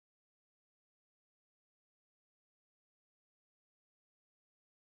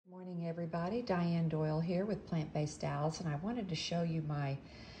Morning everybody, Diane Doyle here with Plant-Based Dallas, and I wanted to show you my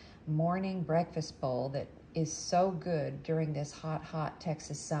morning breakfast bowl that is so good during this hot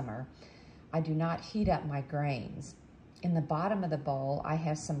Texas summer. I do not heat up my grains. In the bottom of the bowl I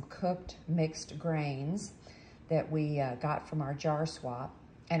have some cooked mixed grains that we got from our jar swap,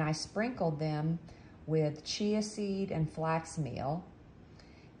 and I sprinkled them with chia seed and flax meal,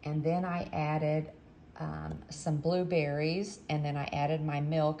 and then I added some blueberries, and then I added my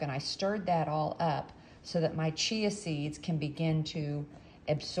milk, and I stirred that all up so that my chia seeds can begin to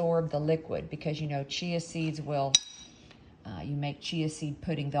absorb the liquid, because you know chia seeds will, you make chia seed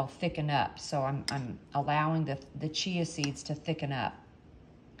pudding, they'll thicken up. So I'm allowing the chia seeds to thicken up.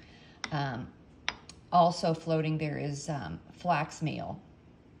 Also floating there is flax meal,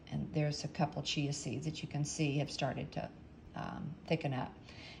 and there's a couple chia seeds that you can see have started to thicken up.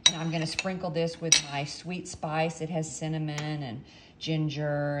 And I'm going to sprinkle this with my sweet spice. It has cinnamon and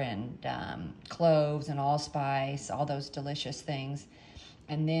ginger and cloves and allspice, all those delicious things.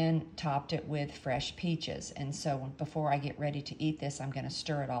 And then topped it with fresh peaches. And so before I get ready to eat this, I'm going to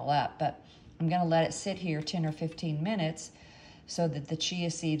stir it all up. But I'm going to let it sit here 10 or 15 minutes so that the chia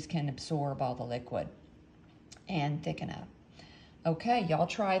seeds can absorb all the liquid and thicken up. Okay, y'all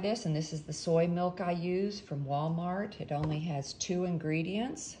try this, and this is the soy milk I use from Walmart. It only has 2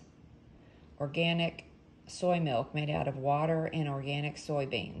 ingredients. Organic soy milk made out of water and organic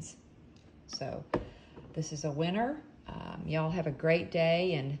soybeans. So this is a winner. Y'all have a great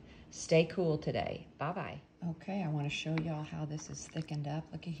day and stay cool today. Bye-bye. Okay, I want to show y'all how this is thickened up.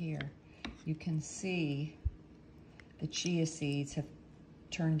 Look at here. You can see the chia seeds have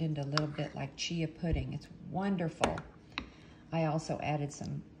turned into a little bit like chia pudding. It's wonderful. I also added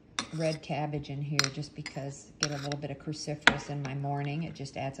some red cabbage in here just because get a little bit of cruciferous in my morning. It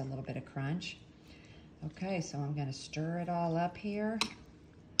just adds a little bit of crunch. Okay, so I'm going to stir it all up here.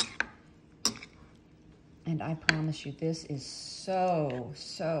 And I promise you, this is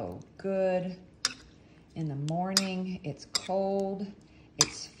so good in the morning. It's cold.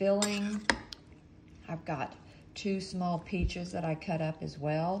 It's filling. I've got 2 small peaches that I cut up as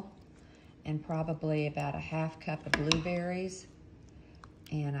well, and probably about a ½ cup of blueberries.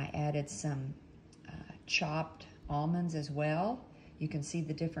 And I added some chopped almonds as well. You can see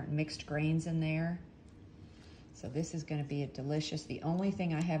the different mixed grains in there. So this is going to be a delicious. The only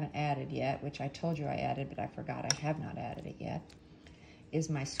thing I haven't added yet, which I told you I added, but I forgot I have not added it yet, is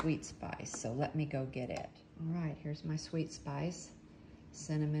my sweet spice. So let me go get it. All right, here's my sweet spice.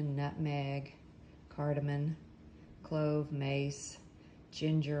 Cinnamon, nutmeg, cardamom, clove, mace,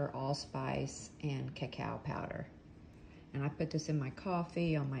 ginger, allspice, and cacao powder. And I put this in my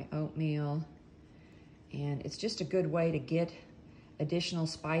coffee, on my oatmeal, and it's just a good way to get additional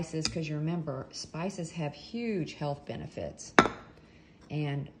spices, because you remember, spices have huge health benefits,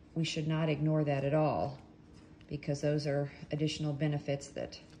 and we should not ignore that at all, because those are additional benefits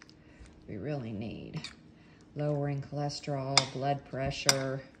that we really need. Lowering cholesterol, blood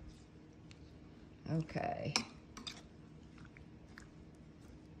pressure. Okay.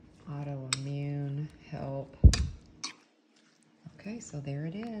 Autoimmune help. Okay, so there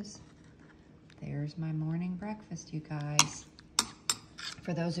it is. There's my morning breakfast, you guys.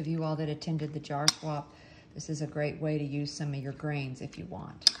 For those of you all that attended the jar swap, this is a great way to use some of your grains if you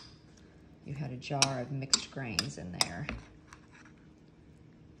want. You had a jar of mixed grains in there.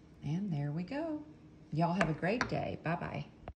 And there we go. Y'all have a great day. Bye-bye.